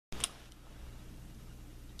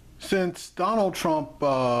Since Donald Trump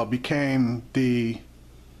became the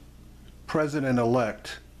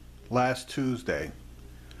president-elect last Tuesday,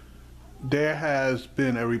 there has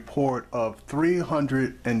been a report of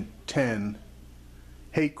 310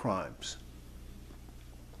 hate crimes.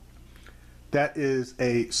 That is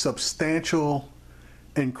a substantial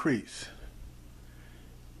increase.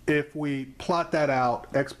 If we plot that out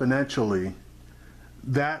exponentially,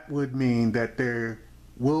 that would mean that there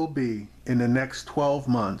will be, in the next 12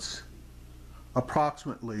 months,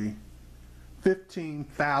 approximately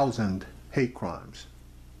 15,000 hate crimes.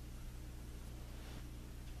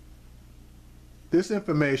 This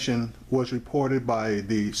information was reported by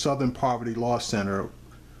the Southern Poverty Law Center,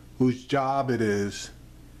 whose job it is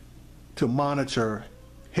to monitor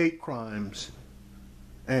hate crimes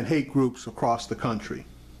and hate groups across the country.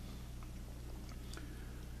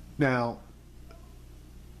 Now,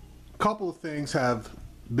 a couple of things have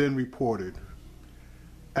been reported.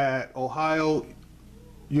 At Ohio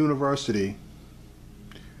University,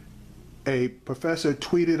 a professor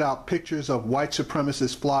tweeted out pictures of white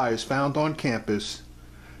supremacist flyers found on campus,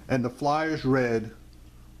 and the flyers read,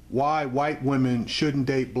 "Why white women shouldn't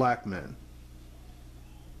date black men."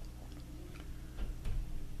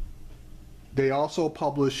 They also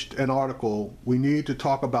published an article, "We need to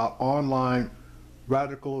talk about online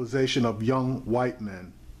radicalization of young white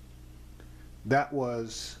men." That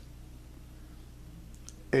was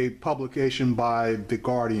a publication by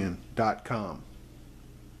theguardian.com.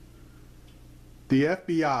 The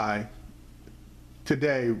FBI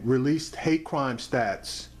today released hate crime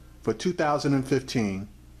stats for 2015,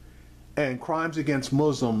 and crimes against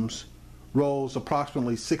Muslims rose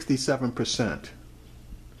approximately 67%.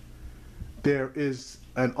 There is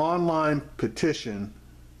an online petition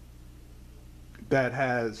that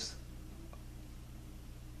has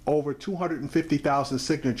over 250,000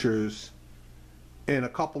 signatures in a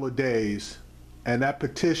couple of days, and that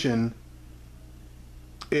petition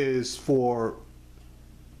is for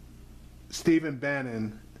Steve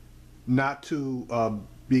Bannon not to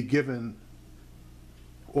be given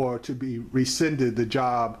or to be rescinded the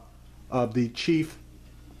job of the chief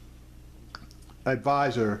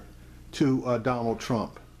advisor to Donald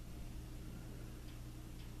Trump.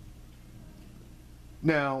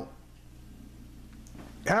 Now,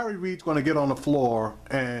 Harry Reid's going to get on the floor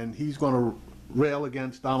and he's going to rail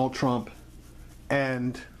against Donald Trump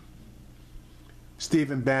and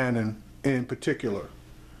Steve Bannon in particular.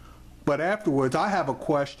 But afterwards, I have a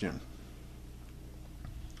question.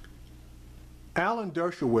 Alan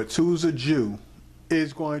Dershowitz, who's a Jew,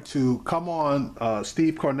 is going to come on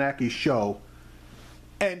Steve Kornacki's show,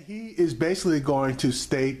 and he is basically going to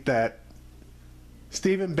state that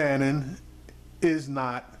Steve Bannon is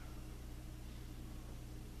not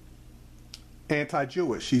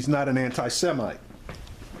anti-Jewish. He's not an anti-Semite.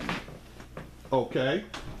 Okay?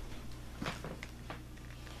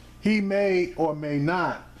 He may or may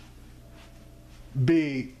not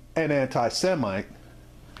be an anti-Semite,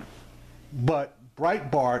 but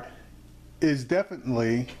Breitbart is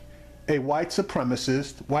definitely a white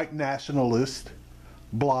supremacist, white nationalist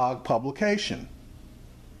blog publication.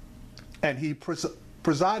 And he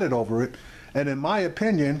presided over it, and in my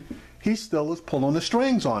opinion, he still is pulling the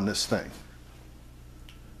strings on this thing.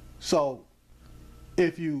 So,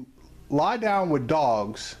 if you lie down with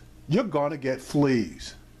dogs, you're going to get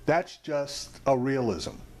fleas. That's just a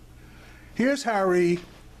realism. Here's Harry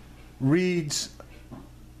Reid's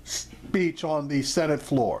speech on the Senate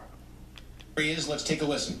floor. Here he is. Let's take a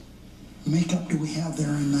listen. Makeup do we have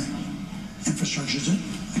there in the infrastructure? Is it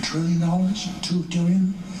 $1 trillion, $2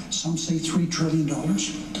 trillion? Some say $3 trillion.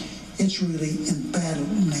 It's really in bad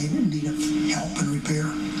need of help and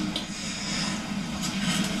repair.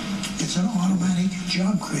 It's an automatic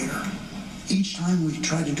job creator. Each time we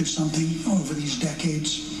try to do something over these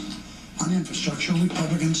decades on infrastructure,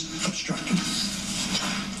 Republicans obstructed.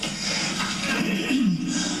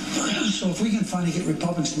 So if we can finally get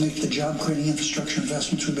Republicans to make the job-creating infrastructure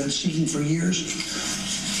investments we've been seeking for years,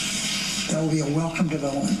 that will be a welcome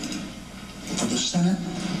development for the Senate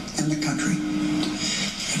and the country.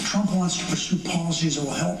 If Trump wants to pursue policies that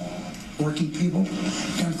will help working people,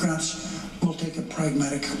 Democrats will take a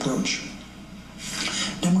pragmatic approach.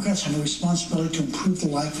 Democrats have a responsibility to improve the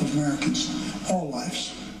life of Americans, all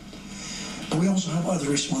lives. But we also have other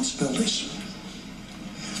responsibilities.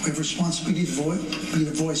 We have a responsibility to be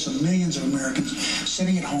the voice of millions of Americans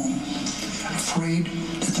sitting at home, afraid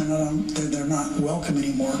that they're not welcome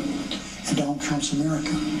anymore in Donald Trump's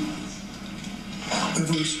America. We have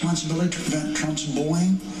a responsibility to prevent Trump's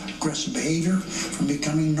bullying, aggressive behavior from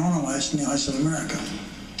becoming normalized in the eyes of America.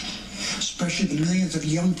 especially the millions of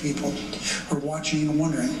young people who are watching and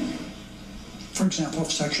wondering. For example,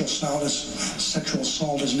 if sexual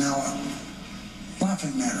assault is now a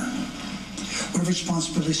laughing matter. We have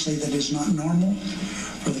responsibility to say that it is not normal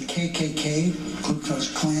for the KKK, Ku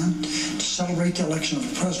Klux Klan, to celebrate the election of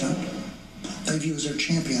the president they view as their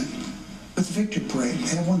champion with the victory parade.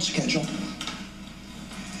 They have one scheduled.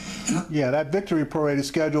 Yeah, that victory parade is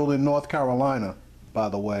scheduled in North Carolina, by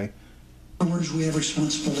the way. In other words, we have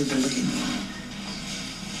responsibility to lead.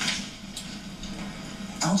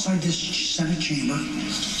 Outside this Senate chamber,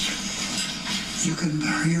 you can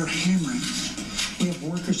hear hammering. We have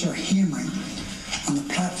workers that are hammering on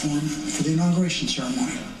the platform for the inauguration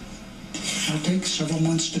ceremony. It'll take several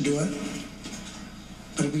months to do it,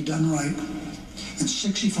 but it'll be done right. In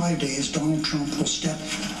 65 days, Donald Trump will step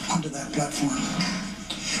onto that platform.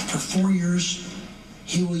 For 4 years,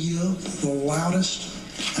 he will yield the loudest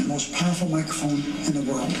and most powerful microphone in the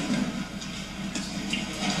world.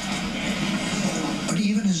 But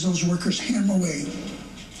even as those workers hammer away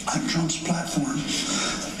on Trump's platform,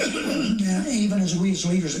 and even as we as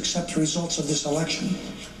leaders accept the results of this election,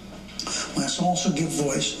 we must also give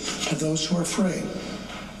voice to those who are afraid,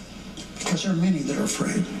 because there are many that are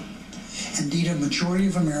afraid. Indeed, a majority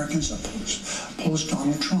of Americans oppose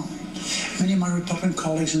Donald Trump. Many of my Republican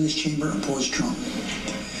colleagues in this chamber oppose Trump.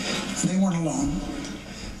 And they weren't alone.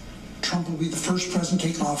 Trump will be the first president to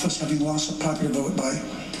take office having lost the popular vote by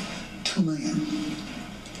 2 million.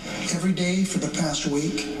 Every day for the past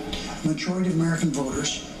week, a majority of American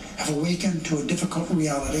voters have awakened to a difficult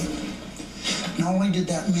reality. Not only did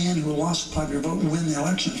that man who lost the popular vote win the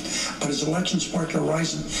election, but his election sparked a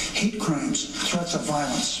rise in hate crimes, threats of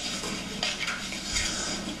violence.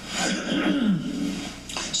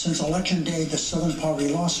 Since Election Day, the Southern Poverty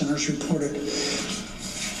Law Centers reported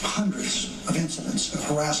hundreds of incidents of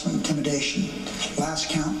harassment and intimidation. Last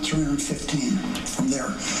count, 315 from their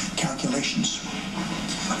calculations.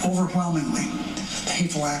 Overwhelmingly, the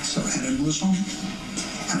hateful acts of anti-Muslim,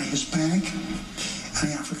 anti-Hispanic,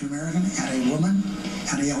 anti-African-American, anti-woman,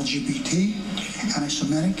 anti-LGBT,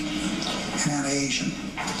 anti-Semitic, and anti-Asian.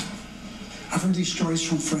 I've heard these stories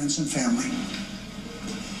from friends and family.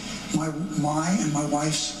 My and my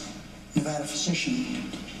wife's Nevada physician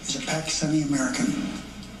is a Pakistani American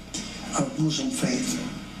of Muslim faith.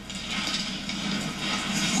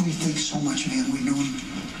 We think so much of him. We've known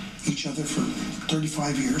each other for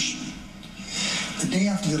 35 years. The day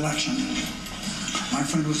after the election, my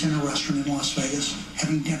friend was in a restaurant in Las Vegas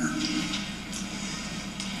having dinner.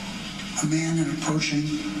 A man, in approaching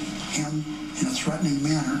him in a threatening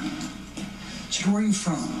manner, said, "Where are you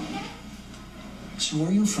from?" I said, "Where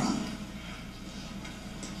are you from?"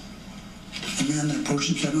 The man that approached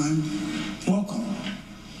him said, "I'm local."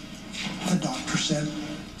 The doctor said,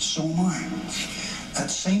 "So am I."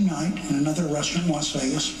 That same night, in another restaurant in Las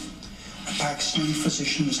Vegas, a Pakistani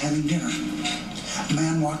physician was having dinner. A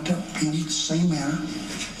man walked up in the same manner,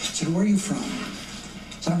 said, "Where are you from?"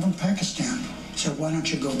 I said, "I'm from Pakistan." He said, "Why don't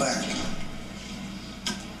you go back?"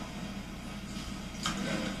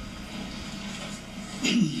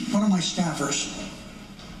 One of my staffers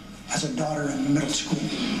has a daughter in middle school.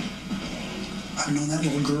 I've known that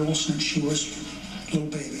little girl since she was a little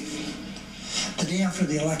baby. The day after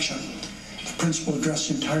the election, the principal addressed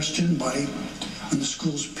the entire student body on the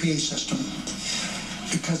school's PA system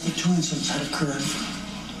because the 2 incidents had occurred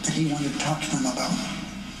that he wanted to talk to them about.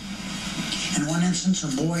 In one instance, a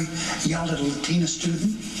boy yelled at a Latina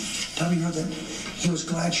student, telling her that he was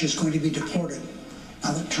glad she was going to be deported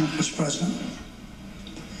now that Trump was president.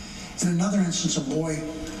 In another instance, a boy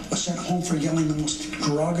was sent home for yelling the most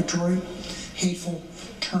derogatory, hateful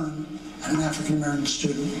term at an African-American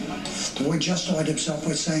student. The boy justified himself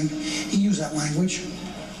by saying he used that language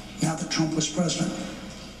now that Trump was president.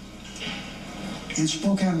 In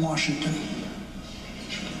Spokane, Washington,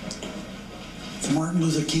 the Martin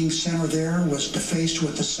Luther King Center there was defaced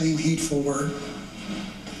with the same hateful word.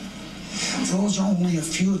 Those are only a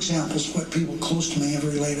few examples of what people close to me have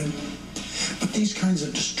related. But these kinds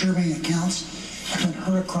of disturbing accounts have been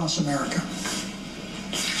heard across America.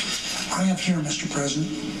 I have here, Mr.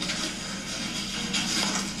 President,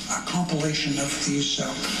 a compilation of these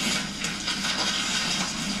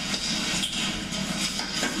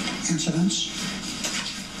incidents.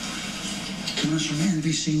 One is from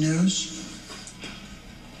NBC News.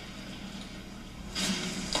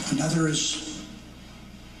 Another is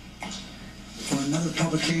for another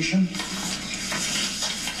publication.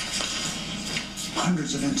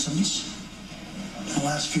 Hundreds of incidents in the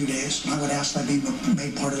last few days. I would ask that be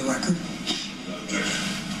made part of the record.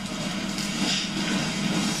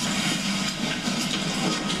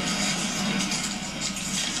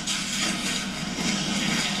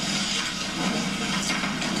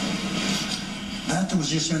 that was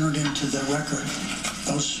just entered into the record,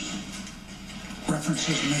 those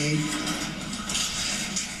references made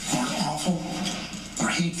are awful, they're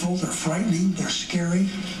hateful, they're frightening, they're scary.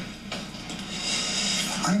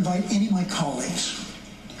 I invite any of my colleagues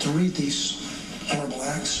to read these horrible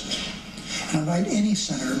acts. And I invite any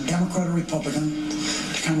senator, Democrat or Republican,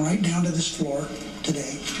 to come right down to this floor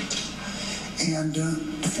today and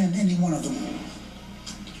defend any one of them.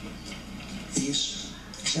 These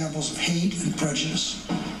examples of hate and prejudice.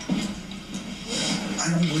 I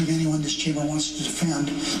don't believe anyone in this chamber wants to defend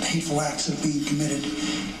the hateful acts that are being committed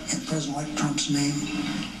in President-elect Trump's name.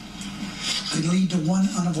 They lead to one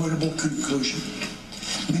unavoidable conclusion.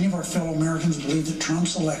 Many of our fellow Americans believe that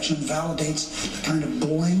Trump's election validates the kind of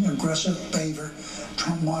bullying, aggressive behavior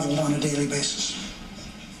Trump modeled on a daily basis.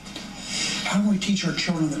 How can we teach our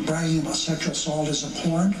children that bragging about sexual assault is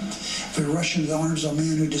abhorrent if we rush into the arms of a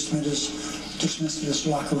man who dismissed it as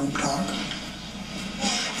locker room talk?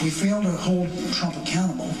 If we fail to hold Trump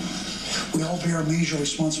accountable, we all bear a major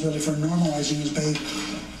responsibility for normalizing his behavior.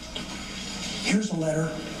 Here's a letter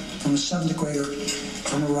from a 7th grader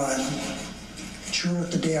from Rhode Island. She wrote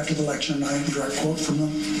it the day after the election, and I have a direct quote from the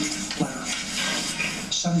letter.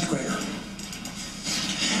 7th grader.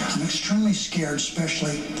 I'm extremely scared,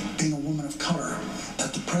 especially being a woman of color,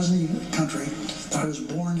 that the president of the country that I was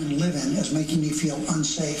born and live in is making me feel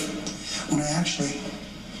unsafe when I actually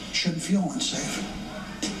shouldn't feel unsafe.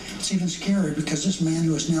 It's even scarier because this man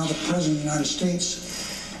who is now the president of the United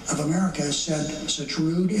States of America has said such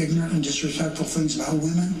rude, ignorant, and disrespectful things about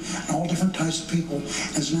women and all different types of people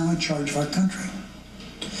and is now in charge of our country.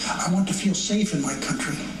 I want to feel safe in my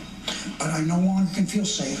country, but I no longer can feel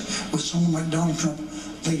safe with someone like Donald Trump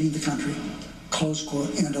leading the country. Close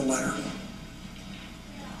quote, end of letter.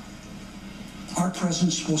 Our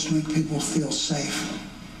president's supposed to make people feel safe.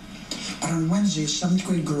 But on Wednesday, a 7th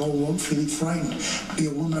grade girl woke feeling frightened to be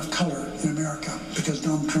a woman of color in America because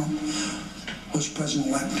Donald Trump was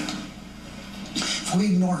president-elect. If we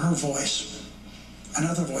ignore her voice and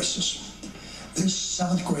other voices, this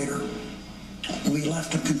 7th grader will be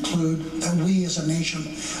left to conclude that we as a nation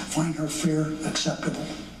find her fear acceptable.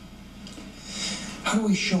 How do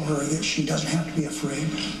we show her that she doesn't have to be afraid?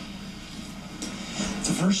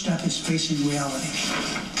 The first step is facing reality.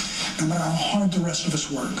 No matter how hard the rest of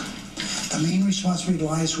us work, the main responsibility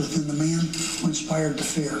lies within the man who inspired the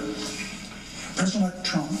fear. President-elect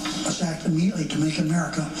Trump must act immediately to make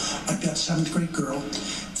America, like that 7th grade girl,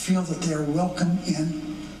 feel that they are welcome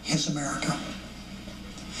in his America.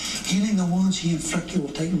 Healing the wounds he inflicted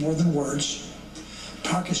will take more than words.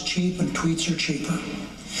 Talk is cheap and tweets are cheaper.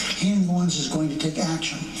 Healing wounds is going to take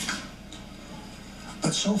action.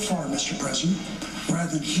 But so far, Mr. President,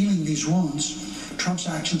 rather than healing these wounds, Trump's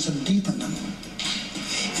actions have deepened them.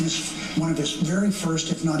 In one of his very first,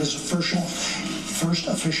 if not his first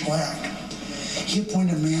official act, he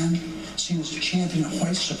appointed a man seen as a champion of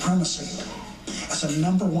white supremacy as a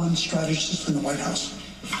 #1 strategist in the White House.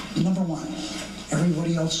 #1.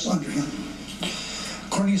 Everybody else under him.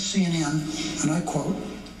 According to CNN, and I quote,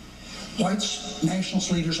 whites,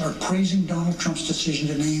 nationalist leaders are praising Donald Trump's decision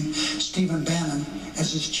to name Steve Bannon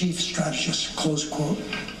as his chief strategist, close quote.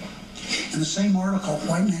 In the same article,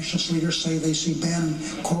 white nationalist leaders say they see Bannon,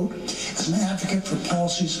 quote, as an advocate for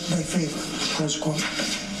policies they favor, close quote.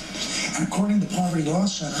 And according to the Poverty Law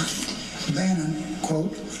Center, Bannon,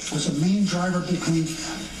 quote, was a main driver between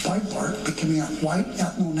Breitbart becoming a white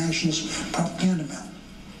ethno-nationalist propaganda mill,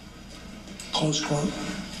 close quote.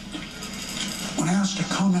 When asked to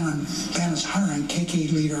comment on Bannon's hiring,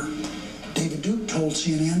 KK leader David Duke told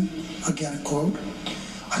CNN, again a quote,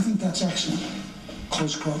 I think that's excellent,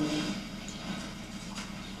 close quote.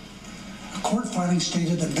 A court filing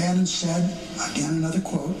stated that Bannon said, again another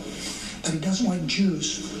quote, that he doesn't like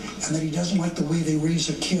Jews and that he doesn't like the way they raise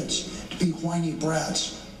their kids to be whiny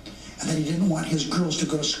brats and that he didn't want his girls to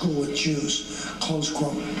go to school with Jews, close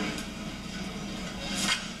quote.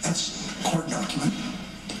 That's a court document.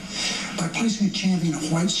 By placing a champion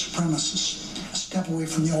of white supremacists a step away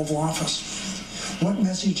from the Oval Office, what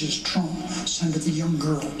message does Trump send to the young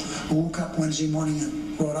girl who woke up Wednesday morning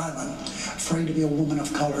in Rhode Island afraid to be a woman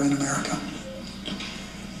of color in America?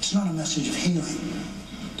 It's not a message of healing.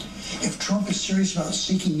 If Trump is serious about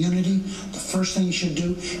seeking unity, the first thing he should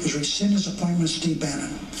do is rescind his appointment with Steve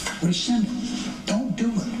Bannon. Rescind it. Don't do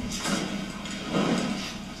it.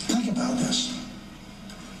 Think about this.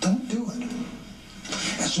 Don't do it.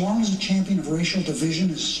 As long as a champion of racial division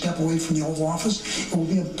is a step away from the Oval Office, it will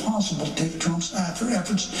be impossible to take Trump's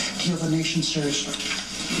efforts to heal the nation seriously.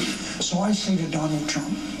 So I say to Donald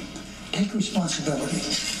Trump, take responsibility.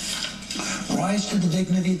 Rise to the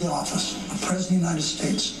dignity of the office of President of the United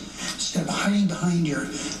States. instead of hiding behind your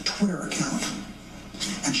Twitter account,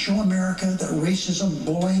 and show America that racism,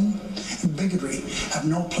 bullying, and bigotry have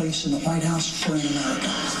no place in the White House or in America.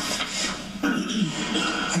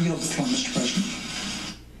 I yield the floor, Mr. President.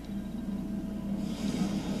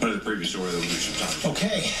 What is the previous order that we should talk?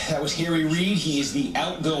 Okay, that was Harry Reid. He is the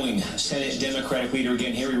outgoing Senate Democratic leader.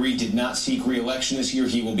 Again, Harry Reid did not seek re-election this year.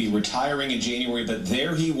 He will be retiring in January, but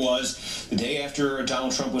there he was the day after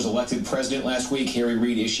Donald Trump was elected president last week. Harry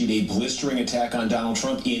Reid issued a blistering attack on Donald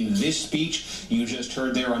Trump in this speech you just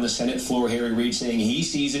heard there on the Senate floor. Harry Reid saying he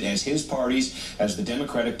sees it as his party's, as the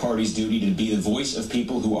Democratic Party's duty to be the voice of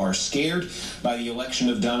people who are scared by the election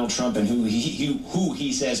of Donald Trump and who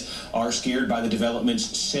he says are scared by the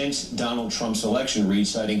developments since Donald Trump's election. Reid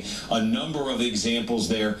citing a number of examples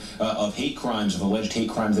there of hate crimes, of alleged hate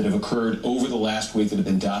crimes that have occurred over the last week that have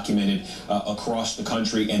been documented across the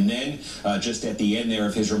country. And then just at the end there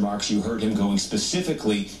of his remarks, you heard him going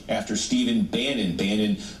specifically after Steve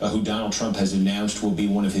Bannon, who Donald Trump has announced will be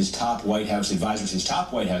one of his top White House advisors, his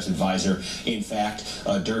top White House advisor. In fact,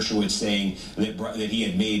 Dershowitz saying that he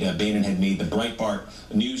had made, Bannon had made the Breitbart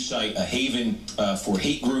news site a haven for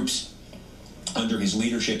hate groups under his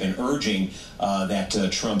leadership, and urging that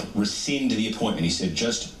Trump rescind the appointment. He said,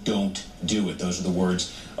 just don't do it. Those are the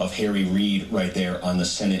words of Harry Reid right there on the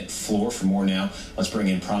Senate floor. For more now, let's bring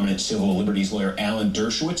in prominent civil liberties lawyer Alan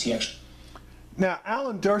Dershowitz. Now,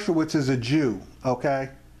 Alan Dershowitz is a Jew, okay?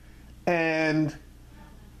 And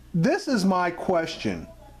this is my question.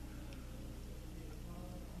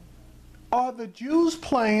 Are the Jews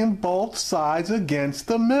playing both sides against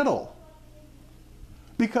the middle?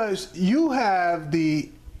 Because you have the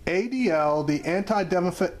ADL, the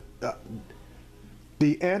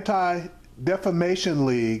Anti-Defamation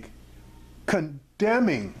League,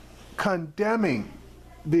 condemning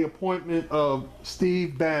the appointment of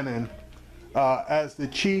Steve Bannon as the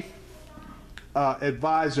chief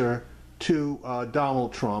advisor to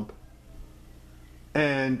Donald Trump.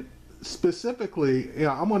 And specifically,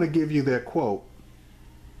 I'm going to give you their quote.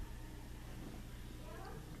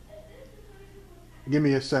 Give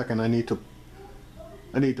me a second. I need to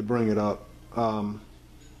bring it up.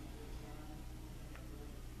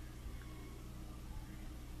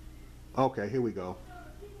 Okay, here we go.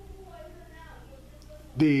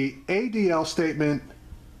 The ADL statement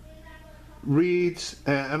reads,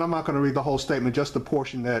 and I'm not going to read the whole statement, just the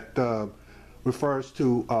portion that refers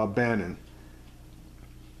to Bannon.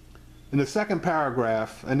 In the second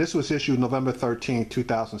paragraph, and this was issued November 13,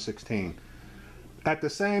 2016. At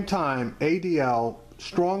the same time, ADL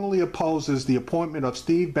strongly opposes the appointment of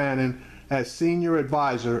Steve Bannon as senior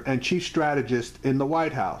advisor and chief strategist in the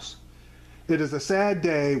White House. It is a sad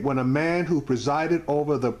day when a man who presided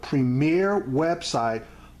over the premier website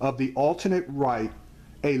of the alternate right,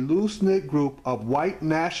 a loose-knit group of white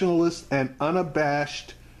nationalists and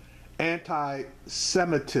unabashed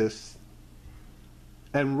anti-Semitists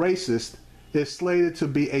and racists, is slated to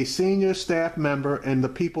be a senior staff member in the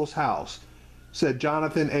People's House, said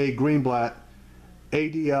Jonathan A. Greenblatt,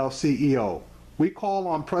 ADL CEO. We call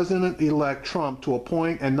on President-elect Trump to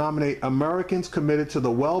appoint and nominate Americans committed to the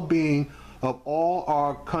well-being of all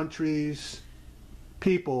our country's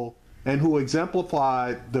people and who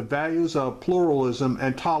exemplify the values of pluralism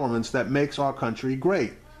and tolerance that makes our country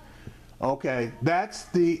great. Okay, that's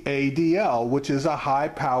the ADL, which is a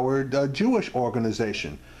high-powered Jewish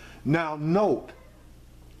organization. Now note,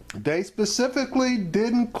 they specifically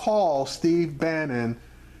didn't call Steve Bannon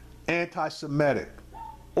anti-Semitic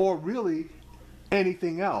or really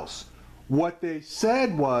anything else. What they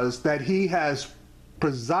said was that he has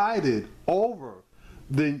presided over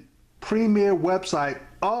the premier website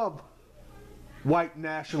of white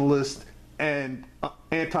nationalists and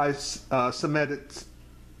anti-Semitics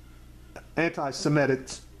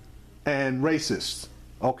and racists.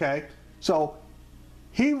 Okay, so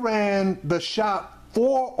he ran the shop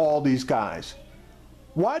for all these guys.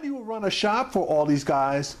 Why do you run a shop for all these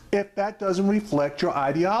guys if that doesn't reflect your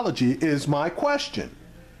ideology, is my question.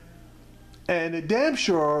 And it damn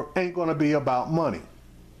sure ain't going to be about money.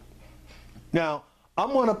 Now,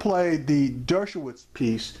 I'm going to play the Dershowitz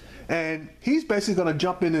piece, and he's basically going to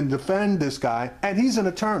jump in and defend this guy, and he's an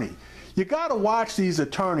attorney. You got to watch these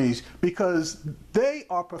attorneys because they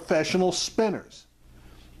are professional spinners.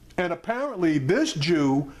 And apparently this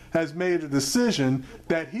Jew has made a decision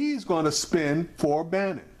that he's going to spin for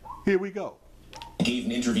Bannon. Here we go. Gave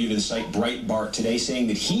an interview to the site Breitbart today saying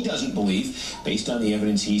that he doesn't believe, based on the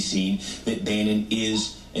evidence he's seen, that Bannon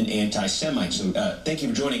is an anti-Semite. So thank you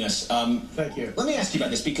for joining us. Thank you. Let me ask you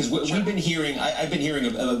about this because we've been hearing, I've been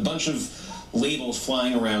hearing a bunch of labels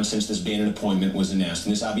flying around since this Bannon appointment was announced.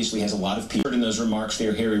 And this obviously has a lot of people in those remarks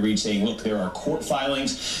there. Harry Reid saying, look, there are court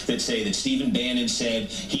filings that say that Stephen Bannon said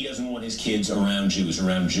he doesn't want his kids around Jews,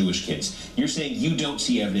 around Jewish kids. You're saying you don't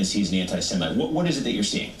see evidence he's an anti-Semite. What is it that you're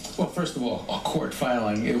seeing? Well, first of all, a court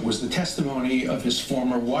filing. It was the testimony of his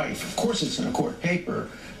former wife. Of course it's in a court paper,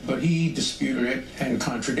 but he disputed it and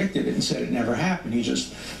contradicted it and said it never happened. He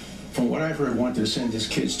just, from what I've heard, wanted to send his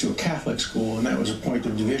kids to a Catholic school, and that was a point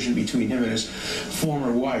of division between him and his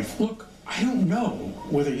former wife. Look, I don't know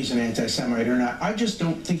whether he's an anti-Semite or not. I just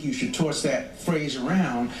don't think you should toss that phrase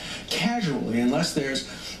around casually unless there's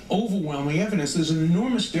overwhelming evidence. There's an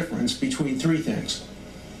enormous difference between three things.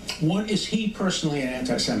 One, is he personally an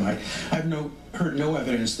anti-Semite? I've heard no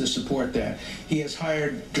evidence to support that. He has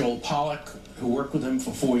hired Joel Pollack, who worked with him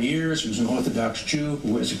for 4 years, who's an Orthodox Jew,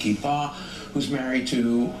 who wears a kippah, who's married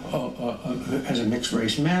to, has a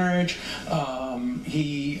mixed-race marriage.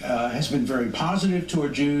 He has been very positive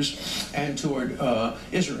toward Jews and toward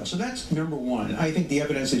Israel. So that's number one. I think the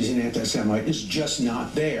evidence that he's an anti-Semite is just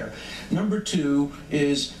not there. Number two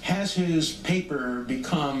is, has his paper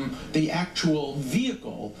become the actual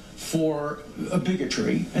vehicle for a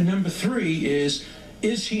bigotry? And number three is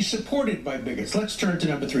he supported by bigots? Let's turn to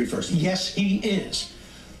number three first. Yes, he is.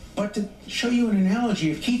 But to show you an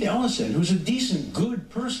analogy, if Keith Ellison, who's a decent, good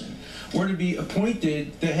person, were to be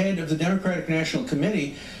appointed the head of the Democratic National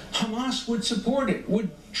Committee, Hamas would support it,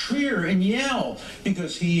 would cheer and yell,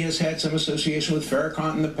 because he has had some association with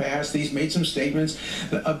Farrakhan in the past. He's made some statements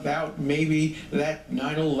about maybe that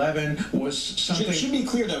 9/11 was something. It should be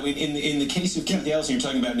clear, though, in the case of Keith Ellison you're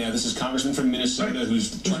talking about now, this is Congressman from Minnesota, right,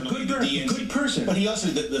 who's trying to lead the DNC. Good person. But he also,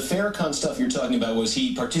 the Farrakhan stuff you're talking about, was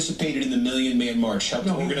he participated in the Million Man March, helped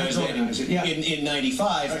organize that in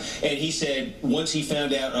 95, right. And he said once he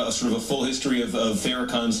found out sort of a full history of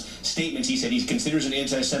Farrakhan's statements, he said he considers an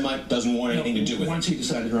anti-Semite, doesn't want anything to do with it. Once he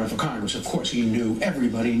decided to run for Congress, of course he knew,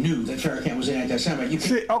 everybody knew that Farrakhan was an anti-Semite.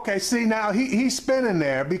 See, now he's spinning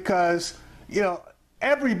there because, you know,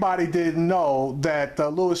 everybody didn't know that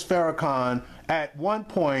Louis Farrakhan at one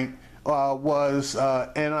point was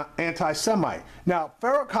an anti-Semite. Now,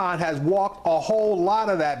 Farrakhan has walked a whole lot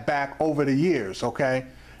of that back over the years, okay?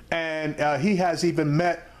 And he has even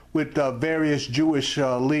met with various Jewish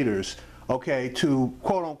leaders, okay, to,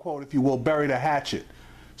 quote unquote, if you will, bury the hatchet.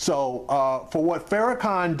 So for what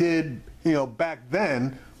Farrakhan did, you know, back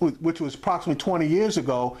then, which was approximately 20 years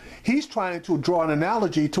ago, he's trying to draw an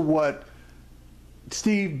analogy to what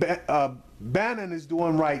Steve Bannon is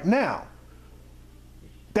doing right now.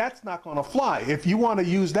 That's not going to fly. If you want to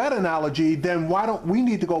use that analogy, then why don't we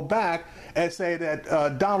need to go back and say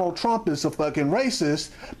that Donald Trump is a fucking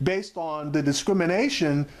racist based on the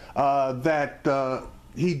discrimination that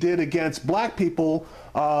he did against black people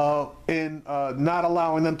in not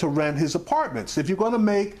allowing them to rent his apartments. If you're going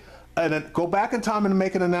to go back in time and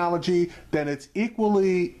make an analogy, then it's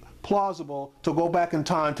equally plausible to go back in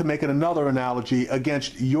time to make another analogy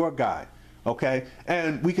against your guy, okay?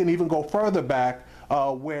 And we can even go further back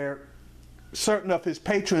where certain of his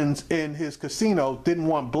patrons in his casino didn't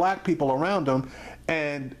want black people around him,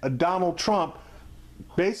 and Donald Trump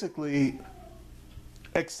basically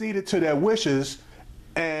acceded to their wishes,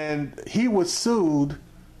 and he was sued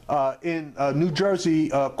in a New Jersey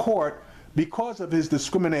court because of his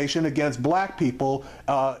discrimination against black people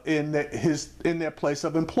in their place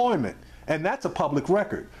of employment. And that's a public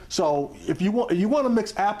record. So if you want to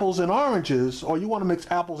mix apples and oranges, or you want to mix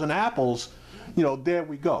apples and apples, you know, there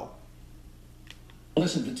we go.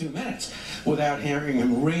 Listen for 2 minutes without hearing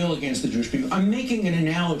him rail against the Jewish people. I'm making an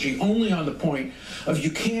analogy only on the point of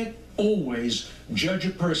you can't always judge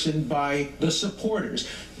a person by the supporters.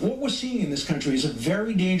 What we're seeing in this country is a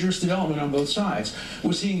very dangerous development on both sides.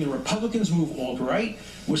 We're seeing the Republicans move alt-right.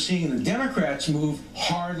 We're seeing the Democrats move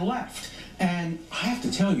hard left. And I have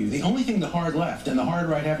to tell you, the only thing the hard left and the hard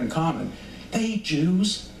right have in common, they hate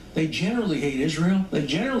Jews. They generally hate Israel. They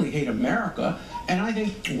generally hate America. And I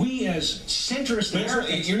think we as centrist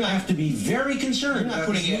Americans have to be very concerned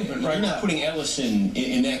about this movement right now. You're not putting Ellison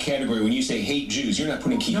in that category. When you say hate Jews, you're not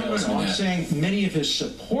putting Keith Ellison in that. I'm saying many of his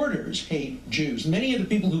supporters hate Jews. Many of the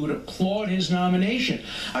people who would applaud his nomination.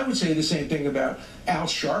 I would say the same thing about Al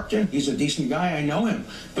Sharpton. He's a decent guy. I know him.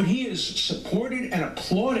 But he is supported and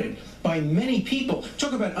applauded by many people.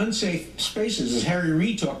 Talk about unsafe spaces, as Harry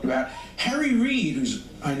Reid talked about. Harry Reid, who's,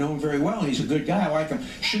 I know him very well, he's a good guy, I like him,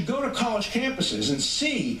 should go to college campuses and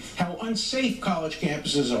see how unsafe college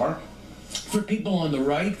campuses are for people on the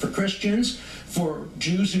right, for Christians, for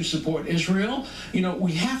Jews who support Israel. You know,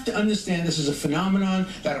 we have to understand this is a phenomenon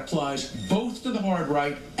that applies both to the hard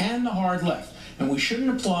right and the hard left. and we shouldn't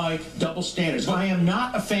apply double standards. I am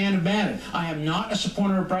not a fan of Bannon. I am not a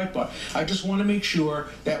supporter of Breitbart. I just want to make sure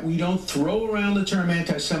that we don't throw around the term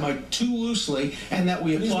anti-Semite too loosely and that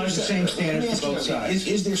we apply the same standards to both sides.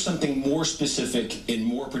 Is there something more specific and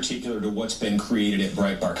more particular to what's been created at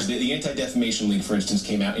Breitbart? Because the Anti-Defamation League, for instance,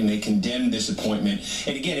 came out and they condemned this appointment.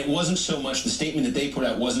 And again, it wasn't so much, the statement that they put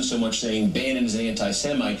out wasn't so much saying Bannon is an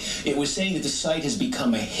anti-Semite. It was saying that the site has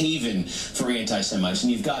become a haven for anti-Semites.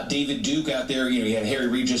 And you've got David Duke out there, you had Harry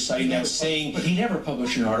Reid just citing that, saying... But he never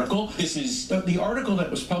published an article. This is... The article that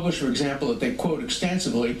was published, for example, that they quote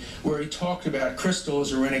extensively, where he talked about Crystal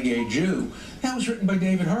as a renegade Jew, that was written by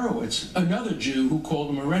David Horowitz, another Jew who called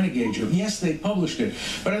him a renegade Jew. Yes, they published it.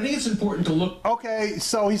 But I think it's important to look... Okay,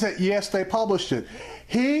 so he said, yes, they published it.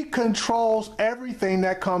 He controls everything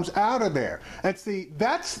that comes out of there. And see,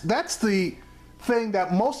 that's the thing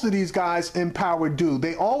that most of these guys in power do.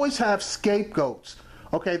 They always have scapegoats.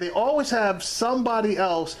 Okay, they always have somebody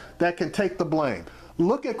else that can take the blame.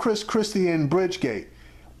 Look at Chris Christie in Bridgegate.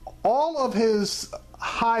 All of his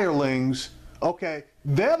hirelings, okay,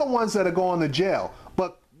 they're the ones that are going to jail.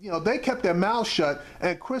 But, you know, they kept their mouths shut,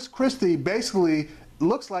 and Chris Christie basically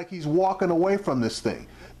looks like he's walking away from this thing.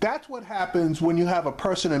 That's what happens when you have a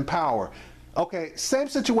person in power. Okay, same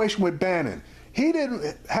situation with Bannon. He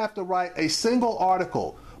didn't have to write a single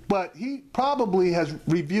article, but he probably has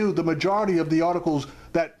reviewed the majority of the articles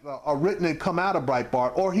that are written and come out of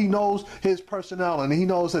Breitbart, or he knows his personnel and he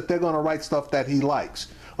knows that they're going to write stuff that he likes.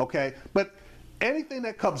 Okay, but anything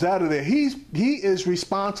that comes out of there, he is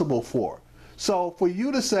responsible for. So for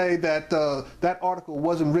you to say that that article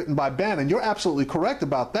wasn't written by Bannon, you're absolutely correct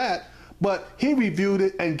about that. But he reviewed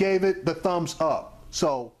it and gave it the thumbs up.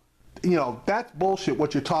 So, you know, that's bullshit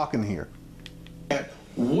what you're talking here.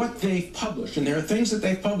 What they've published, and there are things that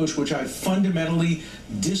they've published which I fundamentally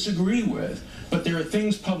disagree with, but there are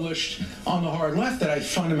things published on the hard left that I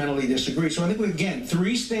fundamentally disagree. So I think, again,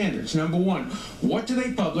 three standards. Number one, what do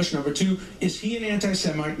they publish? Number two, is he an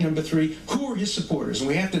anti-Semite? Number three, who are his supporters? And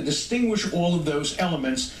we have to distinguish all of those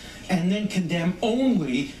elements and then condemn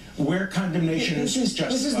only where condemnation is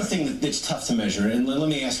justified. This is the thing that's tough to measure, and let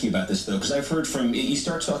me ask you about this, though, because I've heard from, you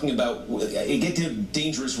start talking about, you get to a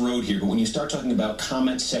dangerous road here, but when you start talking about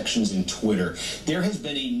comment sections in Twitter, there has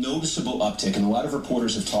been a noticeable uptick, and a lot of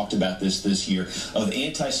reporters have talked about this year, of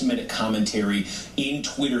anti-Semitic commentary in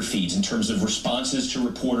Twitter feeds in terms of responses to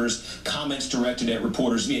reporters, comments directed at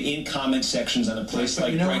reporters in comment sections on a place like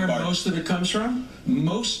Breitbart. You know where most of it comes from?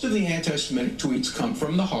 Most of the anti-Semitic tweets come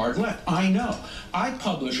from the hard left. I know. I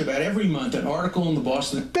publish about every month an article in the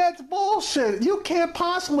Boston... That's bullshit. You can't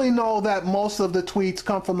possibly know that most of the tweets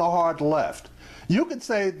come from the hard left. You could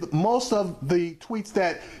say most of the tweets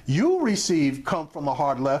that you receive come from the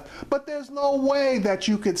hard left, but there's no way that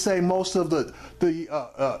you could say most of the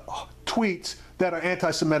tweets that are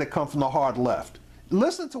anti-Semitic come from the hard left.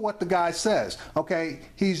 Listen to what the guy says, okay?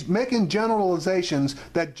 He's making generalizations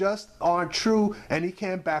that just aren't true, and he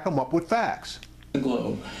can't back them up with facts. The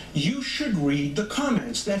Globe. You should read the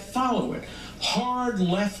comments that follow it. Hard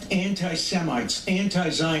left anti-Semites,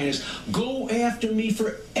 anti-Zionists go after me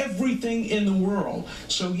for everything in the world.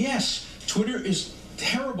 So yes, Twitter is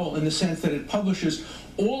terrible in the sense that it publishes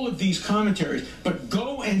all of these commentaries, but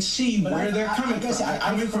go and see where they're coming from. They're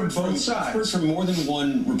coming from both sides. I've heard from more than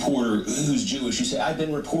one reporter who's Jewish who said, I've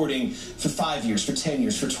been reporting for 5 years, for 10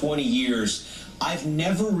 years, for 20 years. I've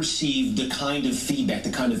never received the kind of feedback, the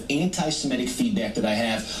kind of anti-Semitic feedback that I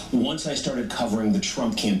have once I started covering the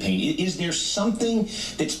Trump campaign. Is there something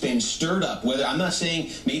that's been stirred up? Whether, I'm not saying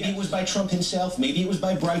maybe it was by Trump himself, maybe it was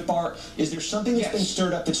by Breitbart. Is there something that's been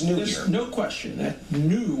stirred up that's new here? No question.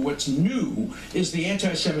 What's new is the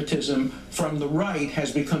anti-Semitism from the right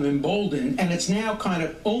has become emboldened, and it's now kind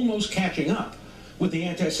of almost catching up with the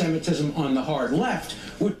anti-Semitism on the hard left.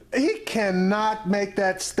 He cannot make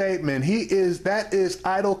that statement. That is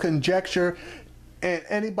idle conjecture, and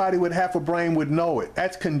anybody with half a brain would know it.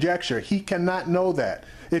 That's conjecture. He cannot know that.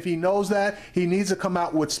 If he knows that, he needs to come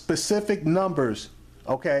out with specific numbers,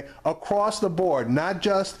 okay, across the board, not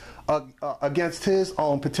just against his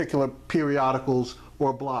own particular periodicals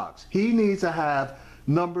or blogs. He needs to have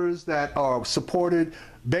numbers that are supported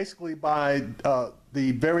basically by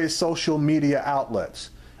the various social media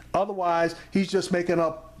outlets. Otherwise, he's just making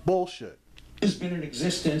up bullshit. Has been in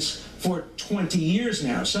existence for 20 years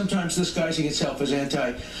now, sometimes disguising itself as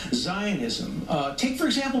anti-Zionism. Take, for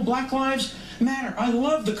example, Black Lives Matter. I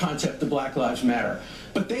love the concept of Black Lives Matter,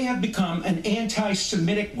 but they have become an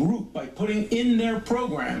anti-Semitic group by putting in their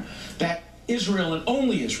program that Israel and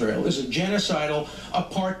only Israel is a genocidal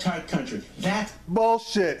apartheid country. That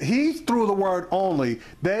bullshit. He threw the word only.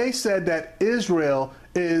 They said that Israel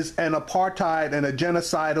is an apartheid and a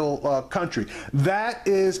genocidal country. That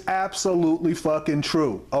is absolutely fucking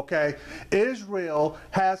true, okay? Israel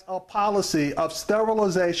has a policy of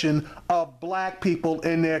sterilization of black people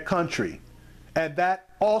in their country, and that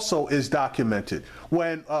also is documented.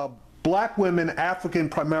 When black women, African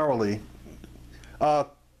primarily,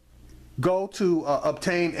 go to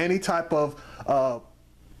obtain any type of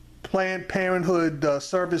Planned Parenthood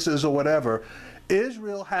services or whatever,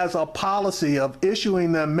 Israel has a policy of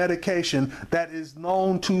issuing them medication that is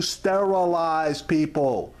known to sterilize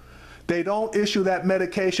people. They don't issue that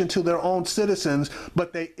medication to their own citizens,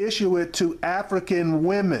 but they issue it to African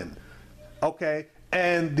women, okay?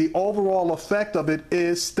 And the overall effect of it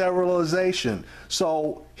is sterilization.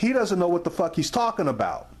 So he doesn't know what the fuck he's talking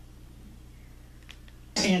about.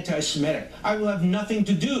 Anti-Semitic. I will have nothing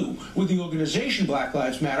to do with the organization Black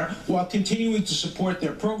Lives Matter while continuing to support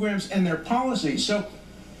their programs and their policies. So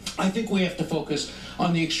I think we have to focus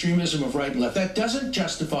on the extremism of right and left. That doesn't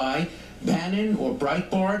justify Bannon or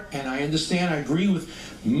Breitbart, and I understand, I agree with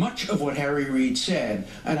much of what Harry Reid said,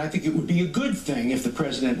 and I think it would be a good thing if the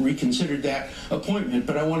president reconsidered that appointment,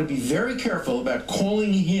 but I want to be very careful about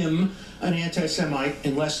calling him an anti-Semite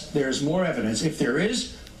unless there's more evidence. If there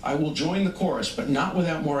is, I will join the chorus, but not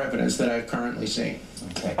without more evidence that I currently see.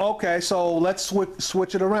 Okay, so let's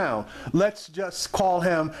switch it around. Let's just call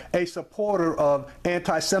him a supporter of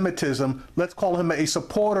anti-Semitism. Let's call him a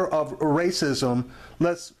supporter of racism.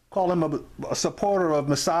 Let's call him a supporter of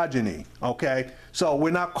misogyny, okay? So we're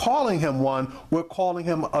not calling him one, we're calling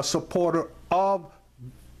him a supporter of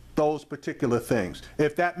those particular things.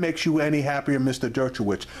 If that makes you any happier, Mr.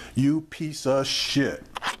 Dershowitz, you piece of shit.